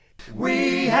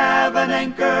We have an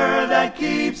anchor that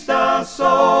keeps the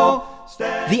soul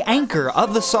steady. The Anchor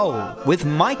of the Soul with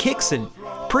Mike Hickson,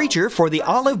 preacher for the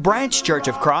Olive Branch Church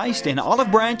of Christ in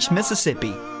Olive Branch,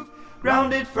 Mississippi.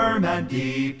 Grounded firm and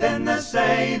deep in the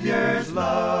Savior's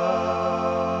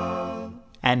love.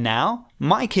 And now,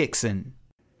 Mike Hickson.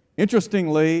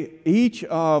 Interestingly, each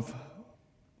of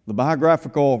the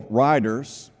biographical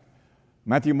writers,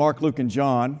 Matthew, Mark, Luke, and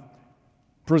John,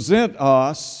 present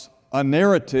us a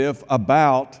narrative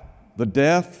about the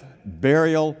death,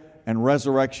 burial, and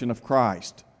resurrection of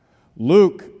Christ.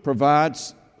 Luke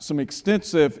provides some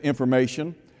extensive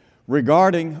information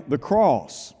regarding the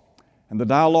cross and the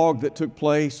dialogue that took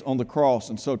place on the cross.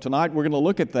 And so tonight we're going to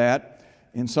look at that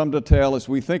in some detail as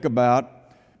we think about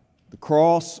the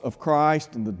cross of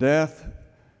Christ and the death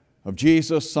of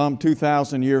Jesus some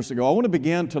 2,000 years ago. I want to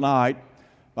begin tonight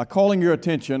by calling your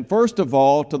attention, first of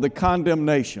all, to the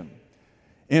condemnation.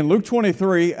 In Luke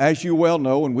 23, as you well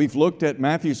know, and we've looked at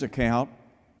Matthew's account,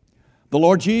 the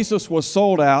Lord Jesus was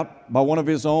sold out by one of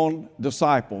His own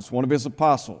disciples, one of His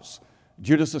apostles,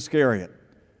 Judas Iscariot,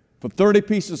 for 30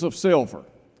 pieces of silver.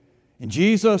 And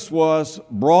Jesus was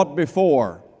brought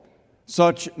before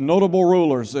such notable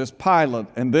rulers as Pilate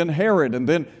and then Herod, and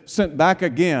then sent back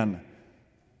again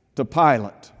to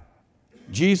Pilate.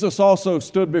 Jesus also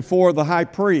stood before the high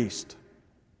priest,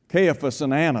 Caiaphas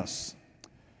and Annas.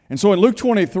 And so in Luke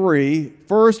 23,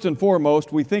 first and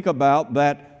foremost, we think about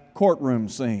that courtroom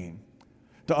scene.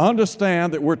 To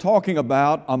understand that we're talking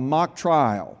about a mock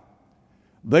trial.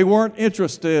 They weren't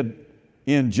interested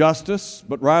in justice,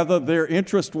 but rather their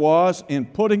interest was in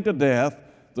putting to death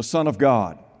the Son of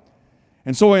God.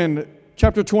 And so in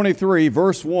chapter 23,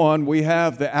 verse 1, we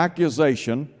have the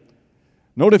accusation.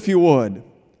 Note if you would,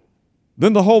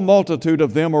 "Then the whole multitude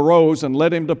of them arose and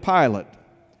led Him to Pilate.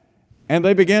 And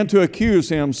they began to accuse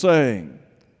Him, saying,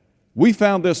 'We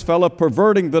found this fellow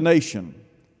perverting the nation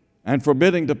and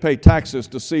forbidding to pay taxes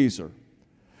to Caesar,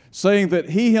 saying that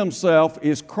He Himself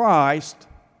is Christ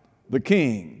the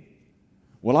King.'"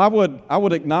 Well, I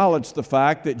would acknowledge the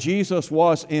fact that Jesus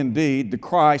was indeed the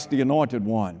Christ, the Anointed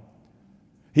One.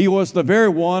 He was the very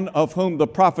one of whom the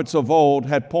prophets of old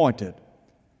had pointed,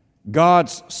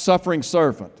 God's suffering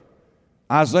servant.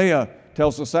 Isaiah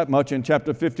tells us that much in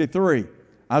chapter 53.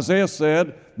 Isaiah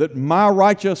said that my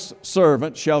righteous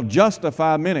servant shall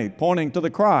justify many, pointing to the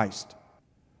Christ.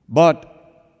 But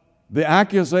the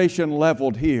accusation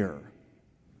leveled here,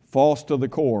 false to the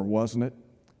core, wasn't it?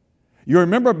 You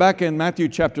remember back in Matthew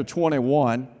chapter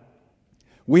 21,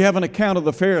 we have an account of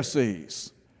the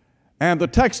Pharisees. And the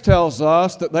text tells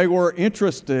us that they were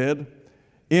interested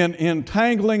in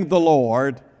entangling the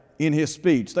Lord in His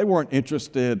speech. They weren't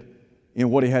interested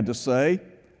in what He had to say.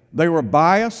 They were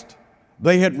biased.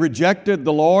 They had rejected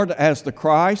the Lord as the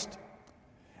Christ.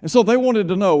 And so they wanted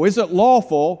to know, is it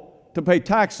lawful to pay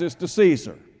taxes to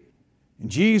Caesar? And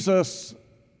Jesus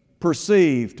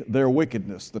perceived their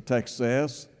wickedness, the text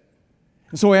says.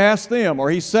 And so He asked them, or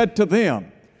He said to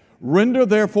them, "Render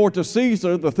therefore to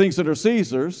Caesar the things that are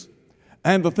Caesar's,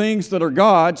 and the things that are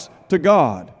God's to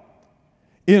God."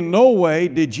 In no way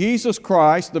did Jesus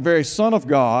Christ, the very Son of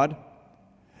God,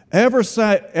 ever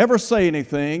say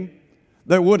anything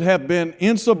that would have been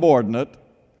insubordinate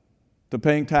to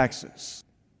paying taxes.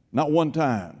 Not one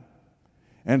time.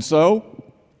 And so,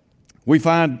 we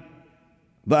find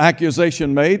the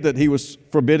accusation made that He was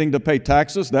forbidding to pay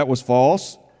taxes. That was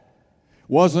false.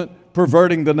 Wasn't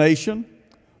perverting the nation.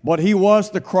 But He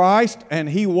was the Christ, and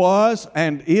He was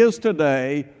and is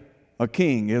today a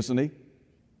king, isn't He?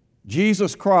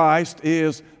 Jesus Christ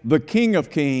is the King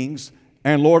of kings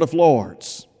and Lord of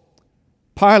lords.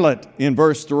 Pilate, in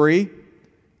verse 3,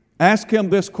 asked Him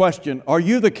this question, "Are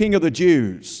you the King of the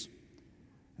Jews?"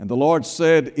 And the Lord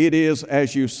said, "It is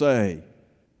as you say."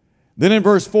 Then in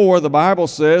verse 4, the Bible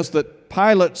says that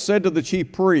Pilate said to the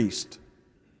chief priest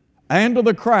and to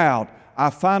the crowd,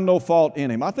 "I find no fault in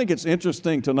Him." I think it's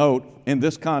interesting to note in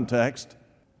this context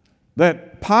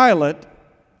that Pilate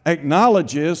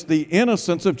acknowledges the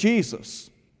innocence of Jesus.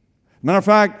 Matter of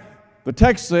fact, the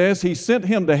text says he sent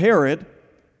Him to Herod.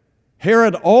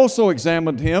 Herod also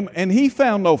examined Him, and he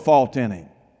found no fault in Him.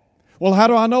 Well, how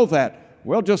do I know that?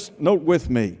 Well, just note with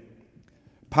me.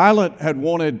 Pilate had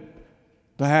wanted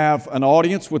to have an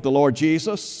audience with the Lord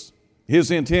Jesus.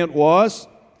 His intent was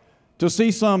to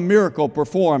see some miracle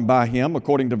performed by Him,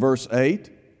 according to verse 8.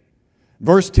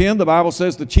 Verse 10, the Bible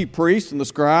says the chief priests and the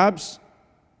scribes,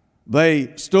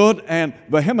 they stood and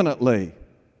vehemently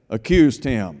accused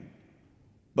Him.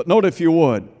 But note if you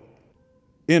would,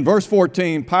 in verse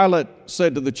 14, Pilate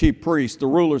said to the chief priests, the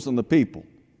rulers and the people,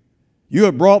 "You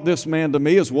have brought this man to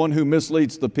me as one who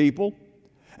misleads the people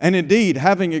And indeed,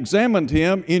 having examined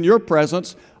him in your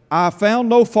presence, I found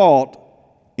no fault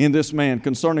in this man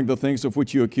concerning the things of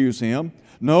which you accuse him.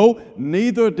 No,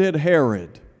 neither did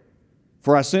Herod.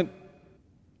 For I sent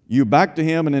you back to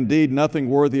him, and indeed nothing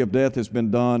worthy of death has been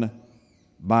done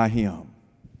by him."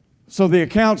 So the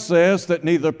account says that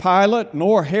neither Pilate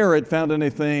nor Herod found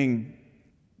anything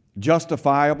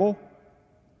justifiable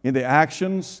in the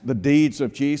actions, the deeds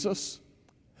of Jesus.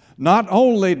 Not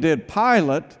only did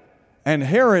Pilate and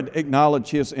Herod acknowledge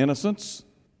his innocence,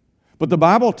 but the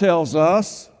Bible tells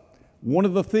us one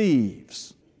of the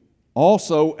thieves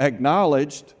also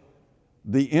acknowledged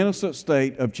the innocent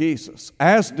state of Jesus,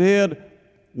 as did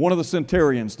one of the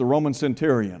centurions, the Roman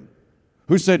centurion,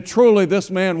 who said, "Truly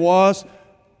this man was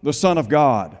the Son of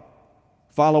God,"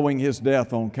 following his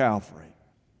death on Calvary.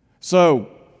 So,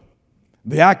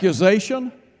 the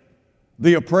accusation,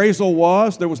 the appraisal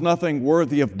was there was nothing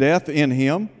worthy of death in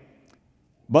him,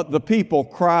 but the people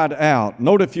cried out.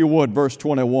 Note, if you would, verse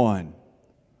 21.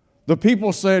 The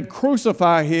people said,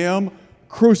 "Crucify him,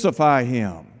 crucify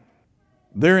him."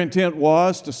 Their intent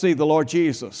was to see the Lord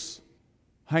Jesus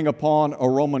hang upon a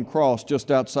Roman cross just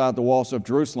outside the walls of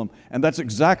Jerusalem, and that's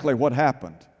exactly what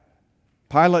happened.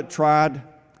 Pilate tried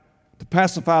to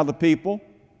pacify the people.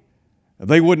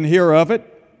 They wouldn't hear of it,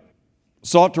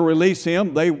 sought to release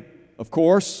him. They, of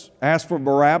course, asked for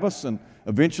Barabbas, and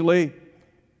eventually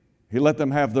he let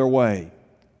them have their way.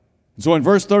 So in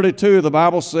verse 32, the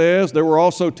Bible says there were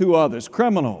also two others,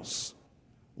 criminals,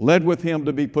 led with him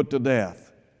to be put to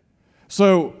death.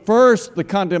 So first the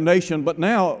condemnation, but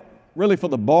now really for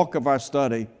the bulk of our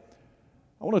study,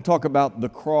 I want to talk about the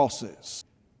crosses.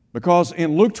 Because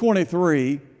in Luke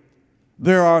 23,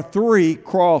 there are 3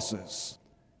 crosses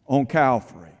on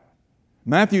Calvary.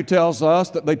 Matthew tells us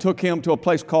that they took him to a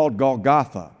place called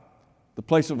Golgotha, the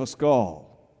place of a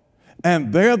skull,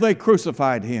 and there they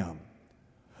crucified him.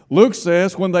 Luke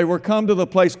says when they were come to the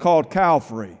place called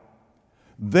Calvary,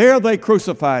 there they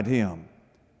crucified him,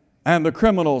 and the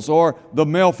criminals or the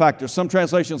malefactors, some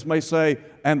translations may say,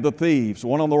 and the thieves,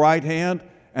 one on the right hand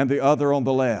and the other on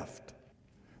the left.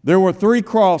 There were 3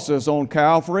 crosses on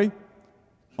Calvary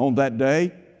on that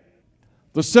day.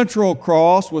 The central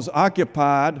cross was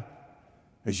occupied,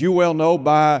 as you well know,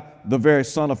 by the very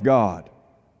Son of God,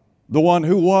 the one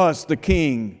who was the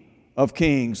King of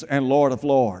kings and Lord of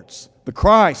lords, the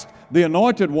Christ, the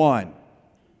Anointed One.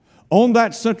 On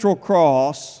that central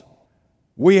cross,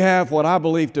 we have what I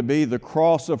believe to be the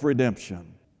cross of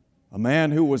redemption, a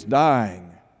man who was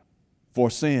dying for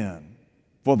sin,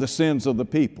 for the sins of the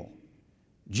people.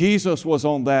 Jesus was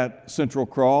on that central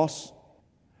cross,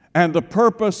 and the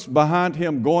purpose behind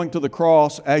him going to the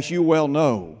cross, as you well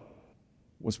know,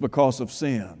 was because of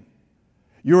sin.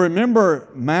 You remember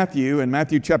Matthew in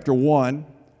Matthew chapter 1,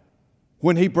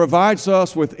 when he provides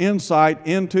us with insight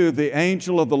into the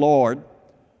angel of the Lord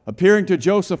appearing to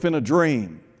Joseph in a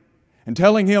dream and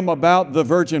telling him about the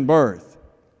virgin birth.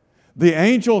 The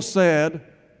angel said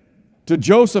to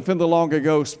Joseph in the long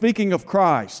ago, speaking of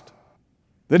Christ,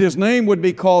 that his name would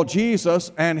be called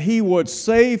Jesus and he would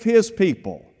save his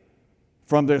people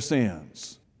from their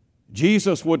sins.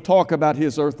 Jesus would talk about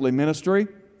his earthly ministry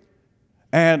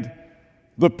and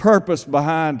the purpose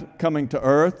behind coming to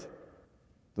earth.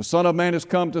 The Son of Man has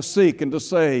come to seek and to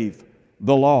save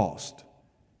the lost.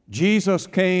 Jesus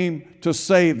came to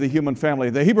save the human family.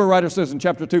 The Hebrew writer says in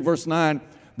chapter 2, verse 9,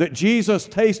 that Jesus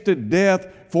tasted death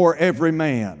for every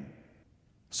man.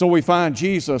 So we find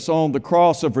Jesus on the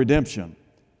cross of redemption.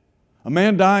 A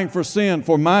man dying for sin,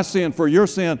 for my sin, for your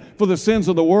sin, for the sins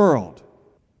of the world.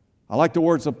 I like the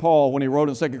words of Paul when he wrote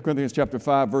in 2 Corinthians chapter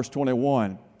 5, verse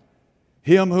 21.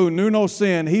 Him who knew no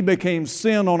sin, he became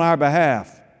sin on our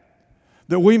behalf,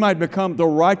 that we might become the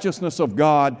righteousness of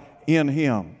God in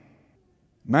him.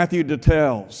 Matthew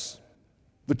details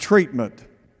the treatment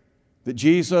that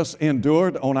Jesus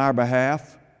endured on our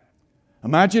behalf.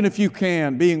 Imagine, if you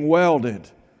can, being welded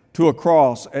to a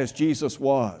cross as Jesus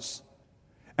was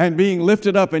and being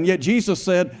lifted up. And yet Jesus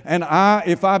said, and I,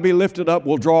 if I be lifted up,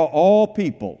 will draw all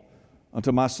people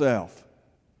unto myself.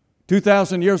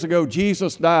 2,000 years ago,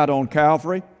 Jesus died on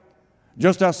Calvary,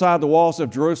 just outside the walls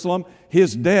of Jerusalem.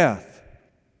 His death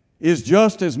is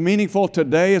just as meaningful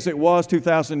today as it was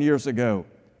 2,000 years ago.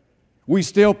 We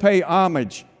still pay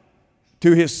homage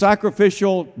to His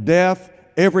sacrificial death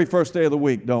every first day of the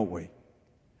week, don't we?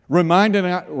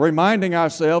 Reminding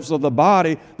ourselves of the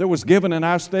body that was given in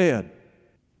our stead.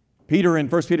 Peter in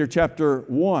 1 Peter chapter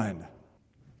 1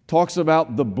 talks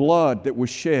about the blood that was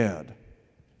shed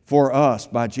for us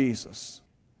by Jesus.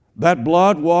 That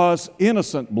blood was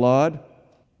innocent blood,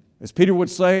 as Peter would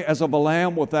say, as of a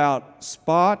lamb without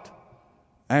spot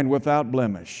and without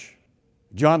blemish.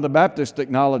 John the Baptist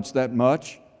acknowledged that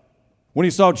much. When he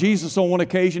saw Jesus on one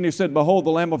occasion, he said, "Behold,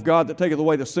 the Lamb of God that taketh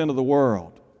away the sin of the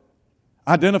world,"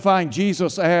 identifying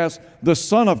Jesus as the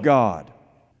Son of God.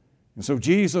 And so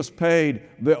Jesus paid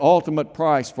the ultimate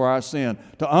price for our sin.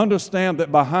 To understand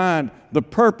that behind the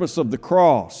purpose of the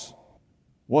cross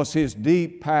was His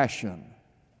deep passion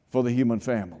for the human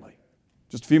family.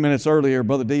 Just a few minutes earlier,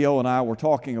 Brother Dio and I were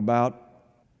talking about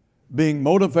being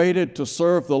motivated to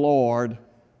serve the Lord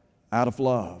out of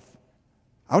love.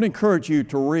 I would encourage you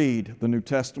to read the New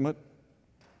Testament,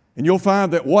 and you'll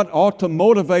find that what ought to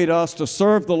motivate us to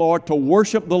serve the Lord, to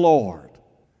worship the Lord,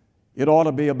 it ought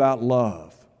to be about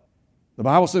love. The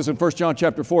Bible says in 1 John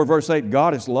chapter 4, verse 8,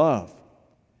 God is love.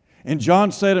 And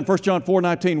John said in 1 John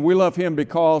 4:19, we love Him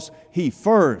because He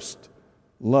first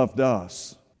loved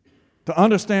us. To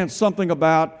understand something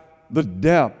about the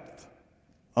depth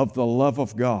of the love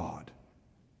of God.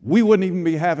 We wouldn't even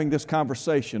be having this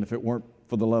conversation if it weren't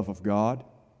for the love of God.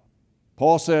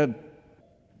 Paul said,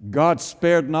 God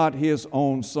spared not His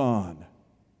own Son.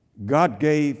 God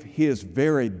gave His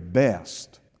very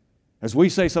best. As we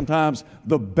say sometimes,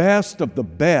 the best of the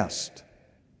best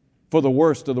for the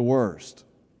worst of the worst.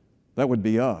 That would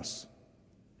be us.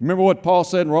 Remember what Paul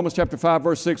said in Romans chapter 5,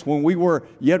 verse 6, when we were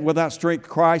yet without strength,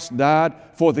 Christ died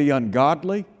for the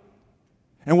ungodly?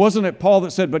 And wasn't it Paul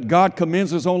that said, but God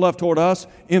commends His own love toward us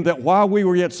in that while we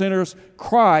were yet sinners,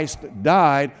 Christ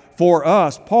died for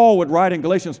us. Paul would write in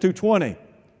Galatians 2:20,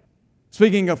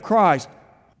 speaking of Christ,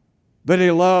 that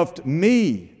He loved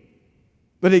me,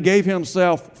 that He gave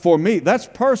Himself for me. That's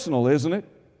personal, isn't it?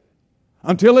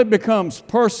 Until it becomes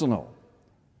personal,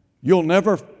 you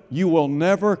will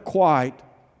never quite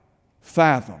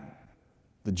fathom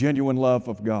the genuine love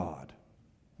of God.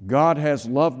 God has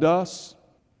loved us.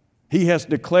 He has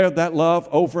declared that love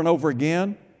over and over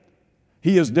again.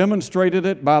 He has demonstrated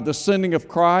it by the sending of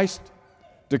Christ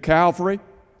to Calvary,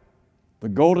 the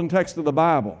golden text of the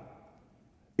Bible.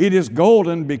 It is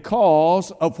golden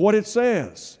because of what it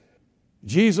says.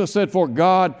 Jesus said, for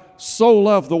God so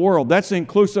loved the world. That's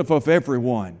inclusive of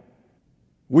everyone.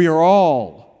 We are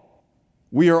all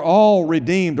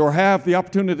redeemed or have the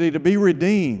opportunity to be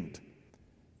redeemed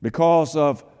because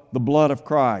of the blood of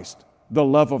Christ, the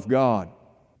love of God.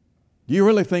 Do you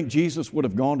really think Jesus would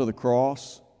have gone to the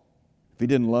cross if He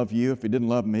didn't love you, if He didn't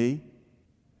love me?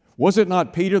 Was it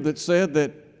not Peter that said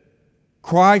that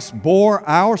Christ bore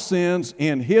our sins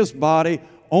in His body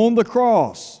on the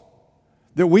cross,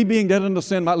 that we being dead unto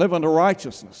sin might live unto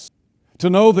righteousness? To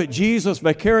know that Jesus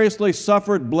vicariously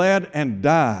suffered, bled, and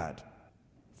died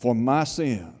for my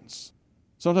sins.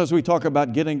 Sometimes we talk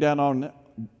about getting down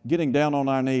on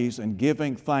our knees and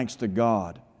giving thanks to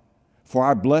God for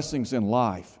our blessings in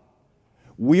life.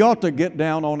 We ought to get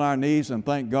down on our knees and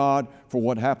thank God for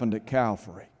what happened at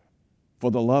Calvary, for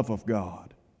the love of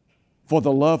God, for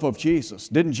the love of Jesus.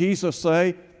 Didn't Jesus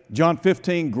say, John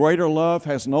 15, greater love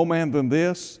has no man than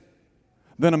this,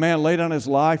 than a man lay down his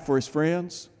life for his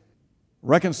friends?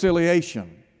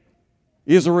 Reconciliation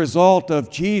is a result of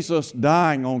Jesus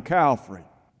dying on Calvary.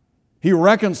 He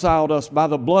reconciled us by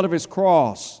the blood of His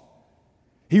cross.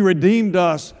 He redeemed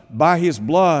us by His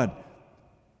blood.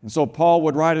 And so Paul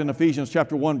would write in Ephesians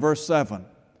chapter 1, verse 7,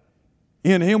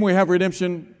 in Him we have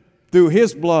redemption through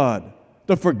His blood,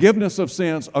 the forgiveness of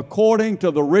sins according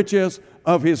to the riches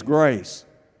of His grace.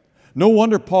 No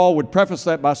wonder Paul would preface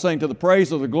that by saying, to the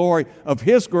praise of the glory of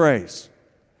His grace,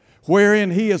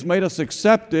 wherein He has made us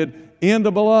accepted in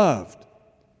the Beloved.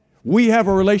 We have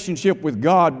a relationship with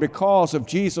God because of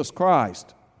Jesus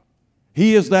Christ.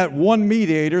 He is that one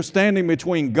mediator standing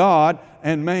between God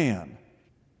and man.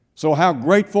 So how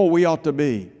grateful we ought to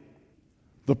be.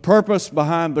 The purpose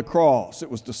behind the cross,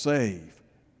 it was to save.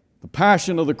 The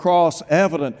passion of the cross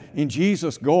evident in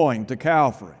Jesus going to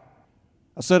Calvary.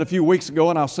 I said a few weeks ago,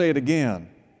 and I'll say it again.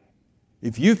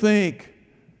 If you think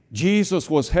Jesus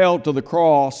was held to the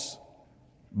cross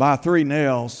by 3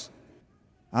 nails,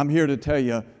 I'm here to tell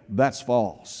you that's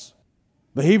false.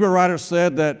 The Hebrew writer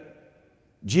said that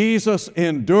Jesus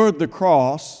endured the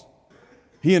cross.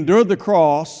 He endured the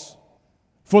cross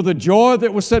for the joy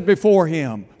that was set before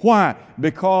Him. Why?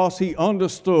 Because He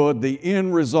understood the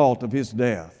end result of His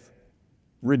death.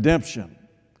 Redemption,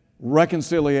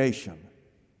 reconciliation,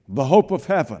 the hope of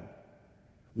heaven.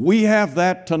 We have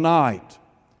that tonight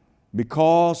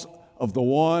because of the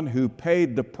one who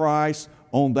paid the price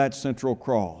on that central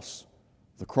cross,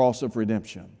 the cross of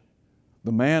redemption,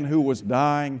 the man who was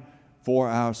dying for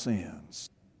our sins.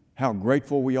 How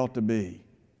grateful we ought to be.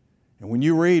 And when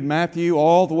you read Matthew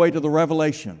all the way to the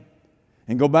Revelation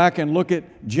and go back and look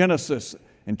at Genesis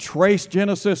and trace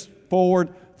Genesis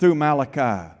forward through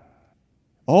Malachi,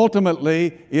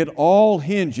 Ultimately, it all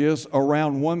hinges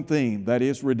around one theme, that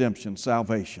is redemption,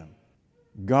 salvation.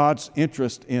 God's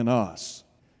interest in us.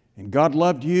 And God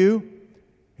loved you,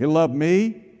 He loved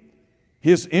me.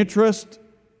 His interest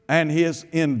and His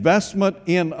investment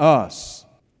in us,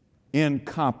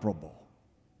 incomparable.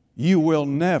 You will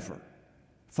never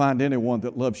find anyone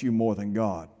that loves you more than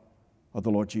God or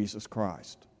the Lord Jesus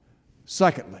Christ.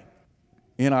 Secondly,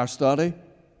 in our study,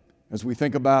 as we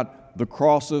think about the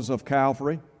crosses of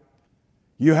Calvary,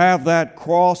 you have that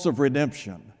cross of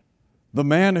redemption. The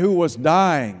man who was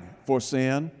dying for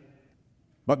sin,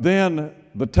 but then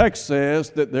the text says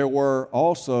that there were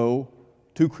also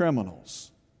two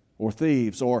criminals or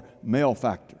thieves or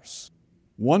malefactors.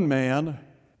 One man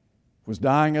was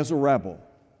dying as a rebel,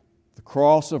 the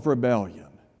cross of rebellion.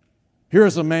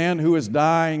 Here's a man who is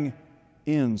dying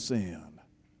in sin.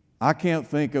 I can't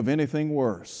think of anything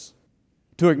worse.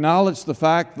 To acknowledge the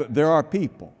fact that there are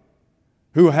people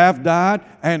who have died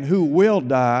and who will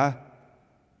die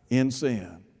in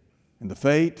sin. And the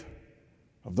fate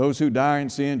of those who die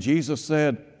in sin, Jesus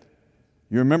said,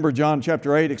 you remember John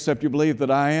chapter 8, except you believe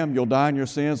that I am, you'll die in your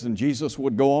sins. And Jesus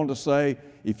would go on to say,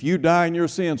 if you die in your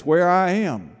sins where I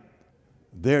am,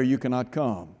 there you cannot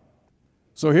come.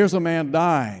 So here's a man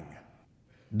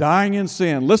dying in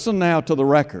sin. Listen now to the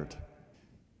record.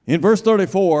 In verse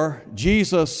 34,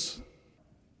 Jesus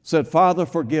said, Father,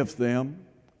 forgive them,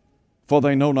 for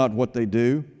they know not what they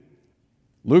do.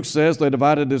 Luke says they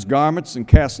divided his garments and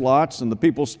cast lots, and the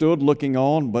people stood looking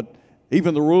on, but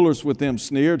even the rulers with them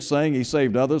sneered, saying, He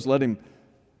saved others, let him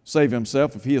save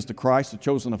himself if he is the Christ, the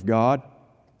chosen of God.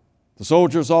 The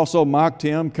soldiers also mocked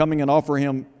him, coming and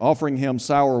offering him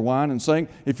sour wine, and saying,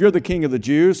 If you're the king of the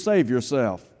Jews, save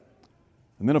yourself.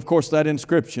 And then, of course, that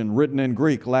inscription written in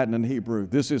Greek, Latin, and Hebrew,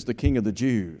 this is the King of the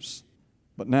Jews.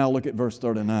 But now look at verse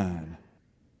 39.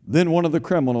 Then one of the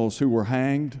criminals who were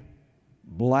hanged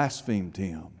blasphemed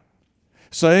him,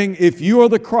 saying, If you are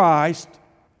the Christ,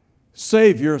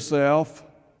 save yourself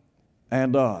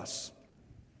and us.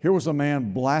 Here was a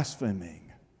man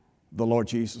blaspheming the Lord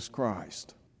Jesus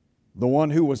Christ, the one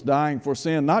who was dying for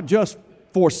sin, not just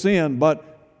for sin,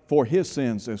 but for his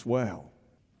sins as well.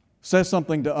 Says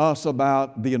something to us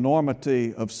about the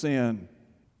enormity of sin.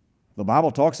 The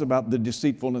Bible talks about the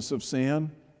deceitfulness of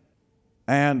sin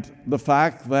and the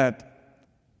fact that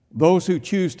those who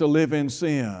choose to live in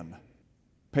sin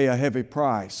pay a heavy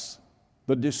price.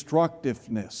 The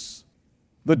destructiveness,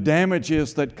 the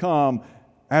damages that come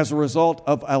as a result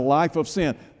of a life of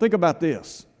sin. Think about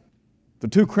this. The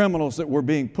two criminals that were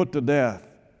being put to death,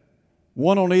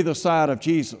 one on either side of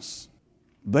Jesus,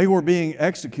 they were being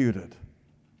executed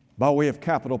by way of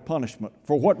capital punishment.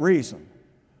 For what reason?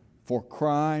 For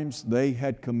crimes they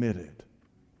had committed.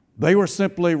 They were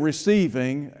simply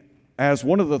receiving, as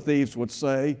one of the thieves would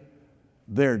say,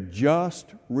 their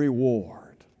just reward.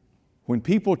 When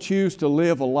people choose to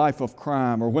live a life of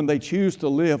crime or when they choose to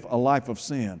live a life of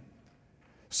sin,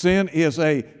 sin is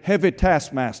a heavy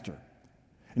taskmaster.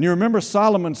 And you remember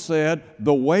Solomon said,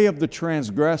 the way of the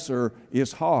transgressor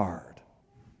is hard.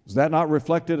 Is that not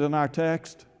reflected in our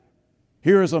text?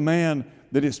 Here is a man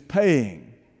that is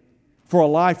paying for a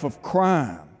life of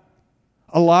crime,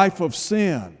 a life of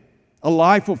sin, a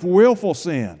life of willful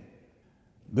sin.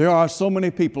 There are so many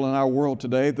people in our world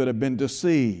today that have been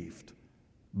deceived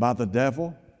by the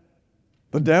devil.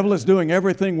 The devil is doing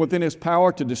everything within his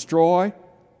power to destroy,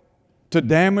 to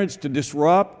damage, to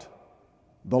disrupt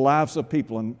the lives of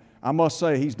people. And I must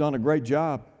say, he's done a great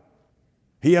job.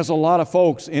 He has a lot of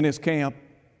folks in his camp.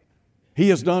 He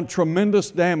has done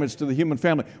tremendous damage to the human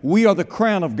family. We are the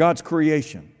crown of God's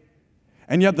creation.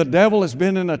 And yet the devil has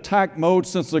been in attack mode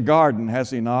since the garden, has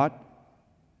he not?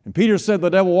 And Peter said the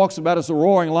devil walks about as a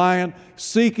roaring lion,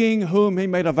 seeking whom he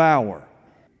may devour.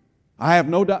 I have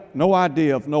no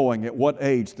idea of knowing at what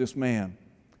age this man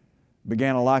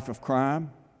began a life of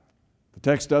crime. The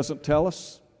text doesn't tell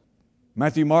us.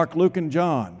 Matthew, Mark, Luke, and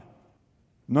John,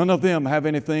 none of them have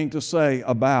anything to say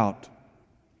about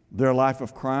their life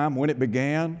of crime, when it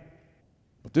began.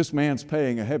 But this man's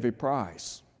paying a heavy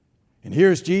price. And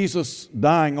here's Jesus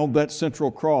dying on that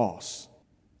central cross.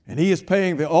 And He is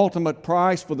paying the ultimate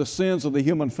price for the sins of the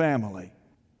human family.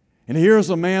 And here's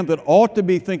a man that ought to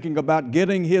be thinking about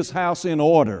getting his house in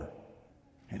order.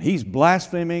 And he's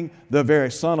blaspheming the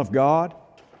very Son of God.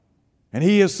 And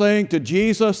he is saying to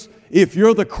Jesus, if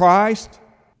you're the Christ,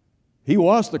 He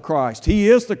was the Christ. He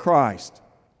is the Christ.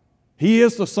 He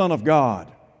is the Son of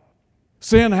God.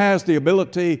 Sin has the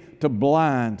ability to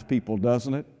blind people,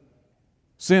 doesn't it?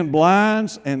 Sin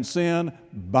blinds and sin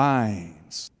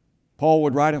binds. Paul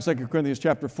would write in 2 Corinthians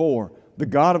chapter 4, The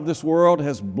God of this world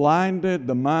has blinded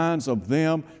the minds of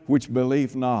them which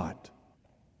believe not.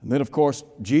 And then, of course,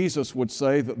 Jesus would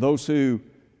say that those who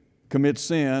commit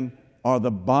sin are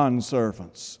the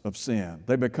bondservants of sin.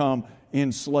 They become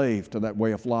enslaved to that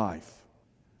way of life.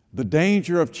 The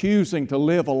danger of choosing to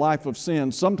live a life of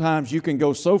sin, sometimes you can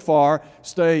go so far,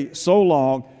 stay so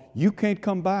long, you can't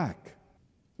come back.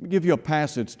 Let me give you a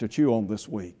passage to chew on this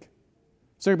week.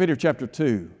 2 Peter chapter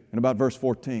 2, and about verse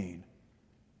 14.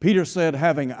 Peter said,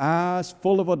 having eyes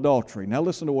full of adultery, now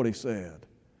listen to what he said,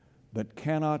 that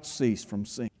cannot cease from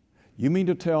sin. You mean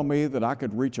to tell me that I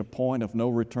could reach a point of no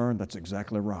return? That's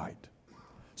exactly right.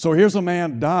 So here's a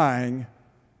man dying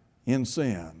in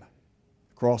sin,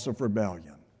 cross of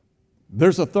rebellion.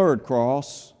 There's a third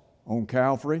cross on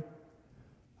Calvary.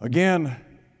 Again,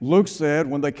 Luke said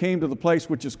when they came to the place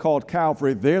which is called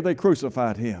Calvary, there they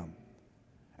crucified him.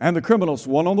 And the criminals,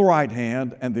 one on the right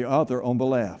hand and the other on the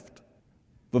left.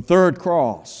 The third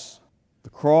cross, the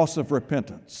cross of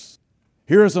repentance.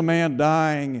 Here is a man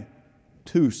dying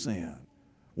to sin.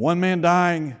 One man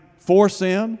dying for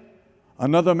sin,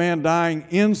 another man dying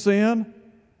in sin,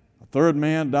 a third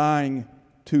man dying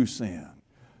to sin.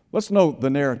 Let's note the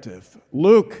narrative.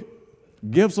 Luke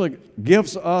gives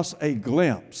us a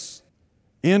glimpse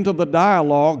into the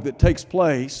dialogue that takes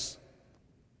place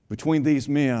between these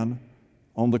men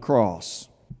on the cross.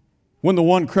 When the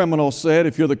one criminal said,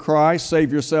 if you're the Christ,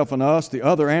 save yourself and us, the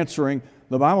other answering,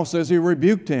 the Bible says he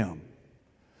rebuked him.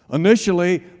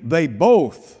 Initially, they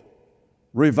both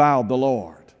reviled the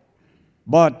Lord.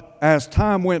 But as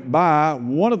time went by,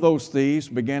 one of those thieves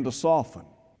began to soften.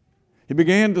 He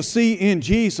began to see in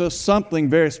Jesus something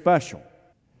very special.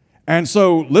 And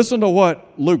so listen to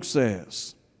what Luke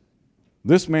says.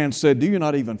 This man said, do you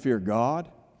not even fear God,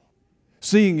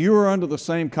 seeing you are under the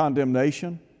same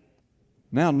condemnation?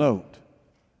 Now note,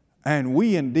 and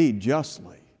we indeed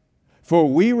justly, for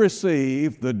we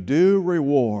receive the due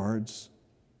rewards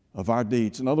of our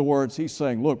deeds. In other words, he's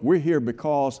saying, look, we're here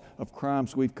because of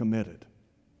crimes we've committed.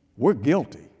 We're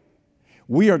guilty.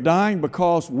 We are dying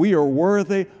because we are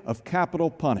worthy of capital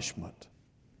punishment.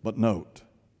 But note,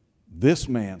 this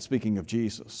man, speaking of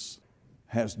Jesus,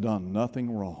 has done nothing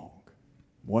wrong.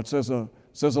 What says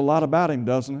a lot about him,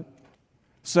 doesn't it?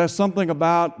 Says something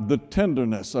about the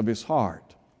tenderness of his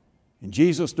heart. And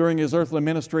Jesus, during his earthly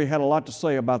ministry, had a lot to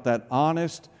say about that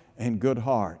honest and good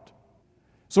heart.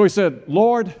 So he said,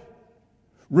 Lord,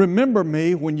 remember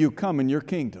me when you come in your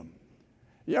kingdom.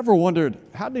 You ever wondered,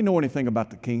 how did he know anything about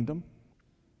the kingdom?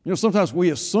 You know, sometimes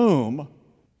we assume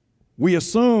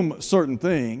certain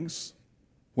things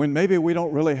when maybe we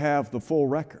don't really have the full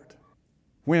record.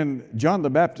 When John the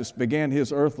Baptist began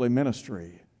his earthly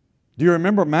ministry, do you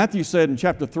remember Matthew said in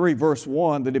chapter 3, verse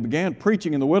 1, that he began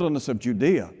preaching in the wilderness of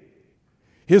Judea.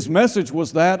 His message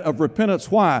was that of repentance.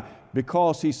 Why?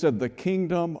 Because he said the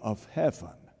kingdom of heaven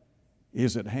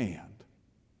is at hand.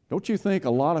 Don't you think a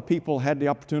lot of people had the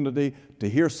opportunity to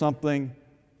hear something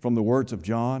from the words of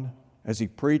John as he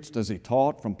preached, as he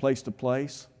taught from place to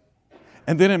place?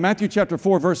 And then in Matthew chapter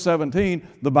 4, verse 17,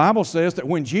 the Bible says that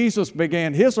when Jesus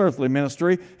began his earthly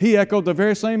ministry, he echoed the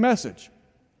very same message.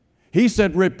 He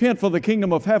said, repent, for the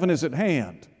kingdom of heaven is at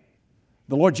hand.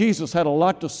 The Lord Jesus had a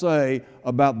lot to say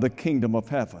about the kingdom of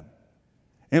heaven.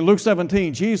 In Luke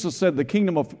 17, Jesus said the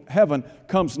kingdom of heaven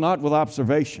comes not with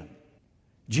observation.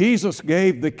 Jesus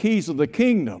gave the keys of the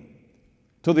kingdom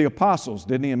to the apostles,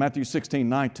 didn't he, in Matthew 16,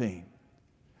 19.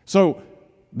 So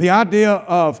the idea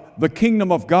of the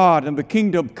kingdom of God and the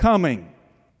kingdom coming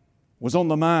was on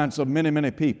the minds of many,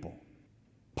 many people.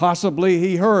 Possibly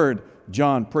he heard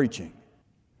John preaching.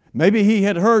 Maybe he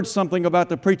had heard something about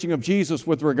the preaching of Jesus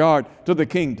with regard to the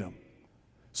kingdom.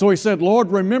 So he said,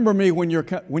 Lord, remember me when you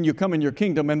come in your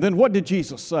kingdom. And then what did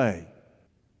Jesus say?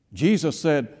 Jesus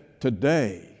said,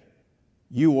 today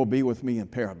you will be with me in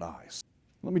paradise.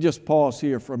 Let me just pause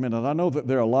here for a minute. I know that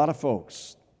there are a lot of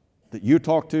folks that you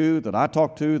talk to, that I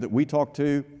talk to, that we talk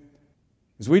to.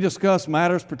 As we discuss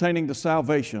matters pertaining to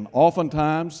salvation,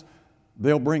 oftentimes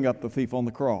they'll bring up the thief on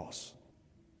the cross.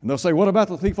 And they'll say, what about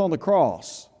the thief on the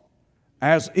cross?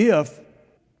 As if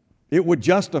it would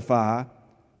justify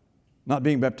not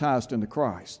being baptized into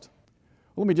Christ.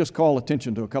 Let me just call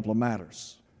attention to a couple of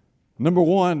matters. Number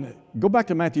one, go back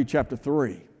to Matthew chapter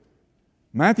 3.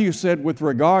 Matthew said with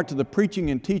regard to the preaching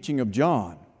and teaching of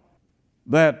John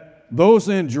that those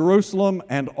in Jerusalem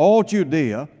and all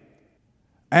Judea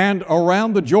and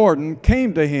around the Jordan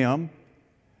came to him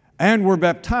and were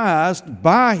baptized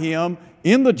by him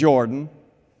in the Jordan,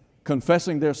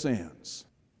 confessing their sins.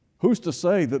 Who's to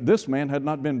say that this man had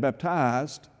not been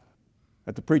baptized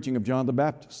at the preaching of John the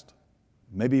Baptist?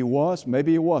 Maybe he was,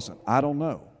 maybe he wasn't. I don't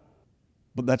know.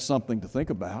 But that's something to think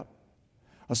about.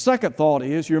 A second thought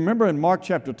is, you remember in Mark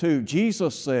chapter 2,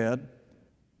 Jesus said,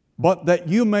 "But that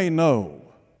you may know,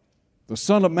 the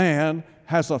Son of Man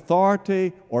has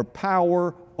authority or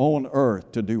power on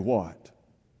earth to do what?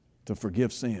 To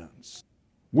forgive sins."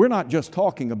 We're not just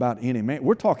talking about any man.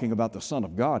 We're talking about the Son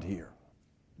of God here.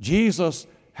 Jesus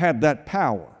had that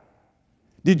power.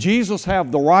 Did Jesus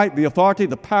have the right, the authority,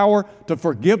 the power to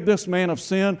forgive this man of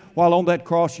sin while on that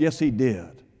cross? Yes, He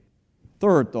did.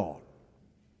 Third thought.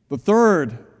 The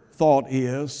third thought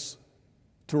is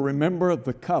to remember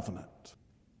the covenant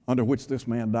under which this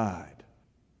man died.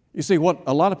 You see, what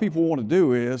a lot of people want to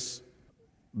do is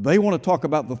they want to talk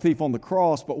about the thief on the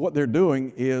cross, but what they're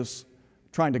doing is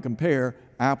trying to compare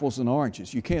apples and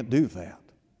oranges. You can't do that.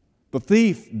 The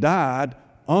thief died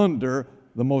under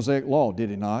the Mosaic law, did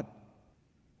he not?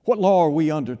 What law are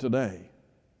we under today?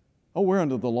 Oh, we're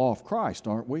under the law of Christ,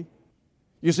 aren't we?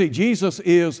 You see, Jesus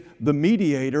is the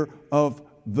mediator of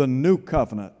the new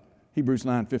covenant, Hebrews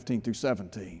 9:15 through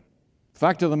 17. The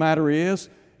fact of the matter is,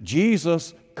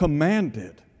 Jesus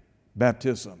commanded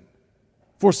baptism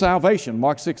for salvation,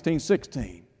 Mark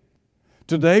 16:16.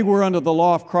 Today we're under the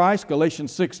law of Christ,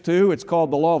 Galatians 6:2. It's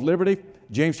called the law of liberty,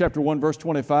 James chapter 1, verse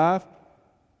 25.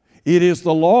 It is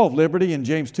the law of liberty in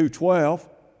James 2:12.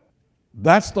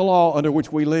 That's the law under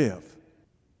which we live.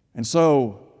 And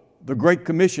so the Great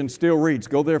Commission still reads,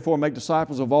 "Go therefore make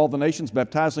disciples of all the nations,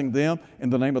 baptizing them in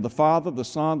the name of the Father, the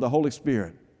Son, the Holy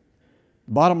Spirit."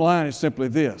 The bottom line is simply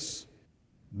this.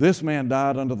 This man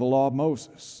died under the law of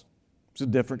Moses. It's a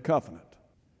different covenant.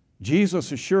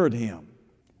 Jesus assured him.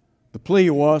 The plea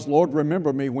was, "Lord,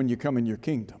 remember me when you come in your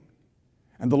kingdom."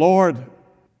 And the Lord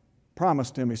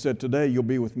promised him, He said, "Today you'll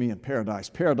be with me in paradise."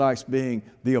 Paradise being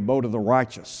the abode of the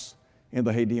righteous in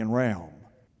the Hadean realm.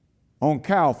 On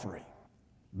Calvary,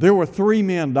 there were three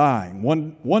men dying.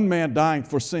 One man dying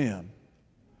for sin.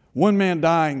 One man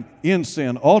dying in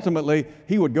sin. Ultimately,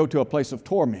 he would go to a place of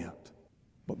torment.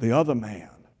 But the other man,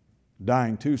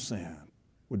 dying to sin,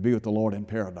 would be with the Lord in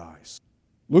paradise.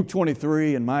 Luke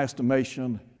 23, in my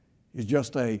estimation, is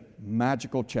just a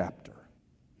magical chapter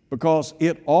because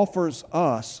it offers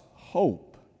us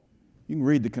hope. You can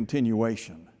read the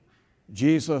continuation.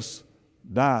 Jesus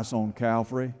dies on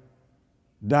Calvary,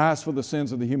 dies for the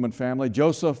sins of the human family.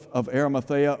 Joseph of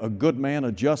Arimathea, a good man,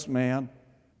 a just man,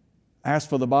 asked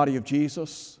for the body of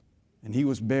Jesus, and he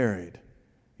was buried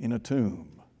in a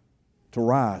tomb to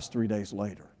rise 3 days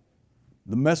later.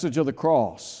 The message of the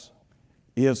cross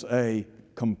is a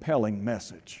compelling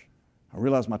message. I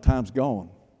realize my time's gone.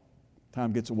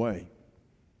 Time gets away. I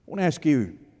want to ask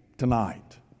you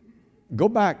tonight, go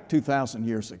back 2,000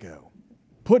 years ago.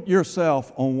 Put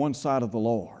yourself on one side of the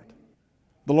Lord.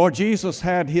 The Lord Jesus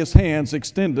had His hands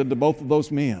extended to both of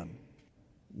those men.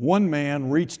 One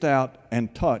man reached out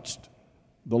and touched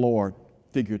the Lord,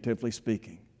 figuratively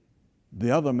speaking. The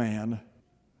other man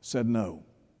said no.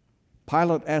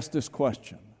 Pilate asked this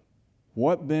question,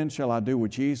 "What then shall I do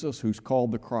with Jesus who's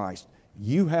called the Christ?"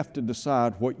 You have to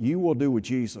decide what you will do with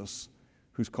Jesus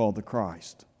who's called the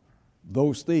Christ.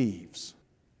 Those thieves,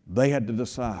 they had to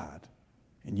decide,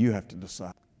 and you have to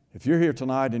decide. If you're here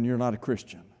tonight and you're not a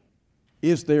Christian,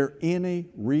 is there any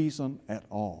reason at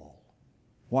all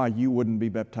why you wouldn't be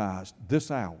baptized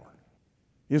this hour?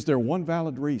 Is there one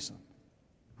valid reason?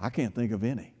 I can't think of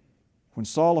any. When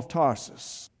Saul of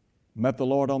Tarsus met the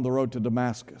Lord on the road to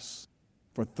Damascus,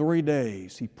 for 3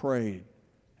 days he prayed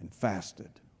and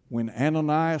fasted. When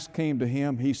Ananias came to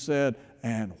him, he said,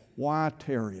 "And why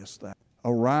tarriest thou?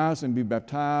 Arise and be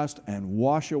baptized and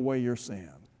wash away your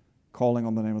sin," calling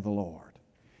on the name of the Lord.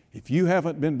 If you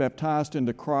haven't been baptized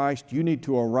into Christ, you need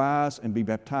to arise and be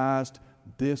baptized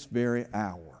this very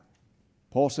hour.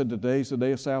 Paul said today's the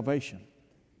day of salvation.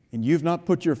 And you've not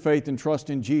put your faith and trust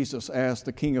in Jesus as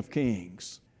the King of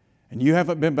Kings. And you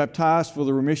haven't been baptized for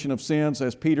the remission of sins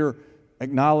as Peter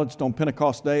acknowledged on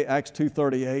Pentecost Day, Acts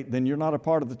 2:38, then you're not a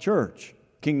part of the church,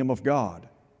 kingdom of God.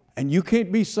 And you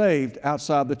can't be saved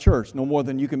outside the church, no more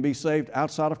than you can be saved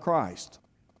outside of Christ.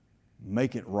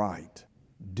 Make it right.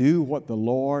 Do what the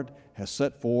Lord has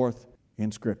set forth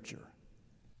in Scripture.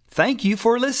 Thank you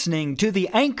for listening to the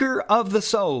Anchor of the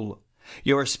Soul.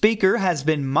 Your speaker has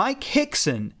been Mike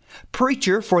Hickson,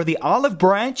 preacher for the Olive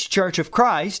Branch Church of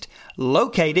Christ,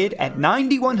 located at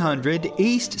 9100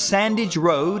 East Sandage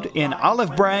Road in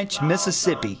Olive Branch,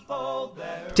 Mississippi.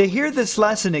 To hear this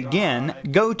lesson again,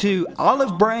 go to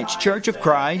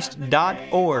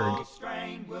olivebranchchurchofchrist.org.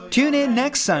 Tune in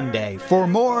next Sunday for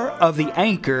more of the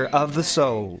Anchor of the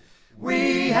Soul.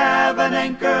 We have an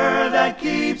anchor that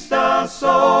keeps the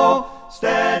soul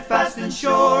steadfast and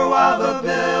sure while the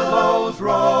billows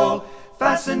roll.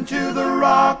 fastened to the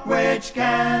rock which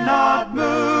cannot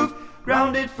move,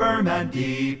 grounded firm and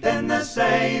deep in the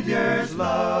Savior's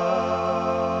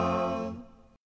love.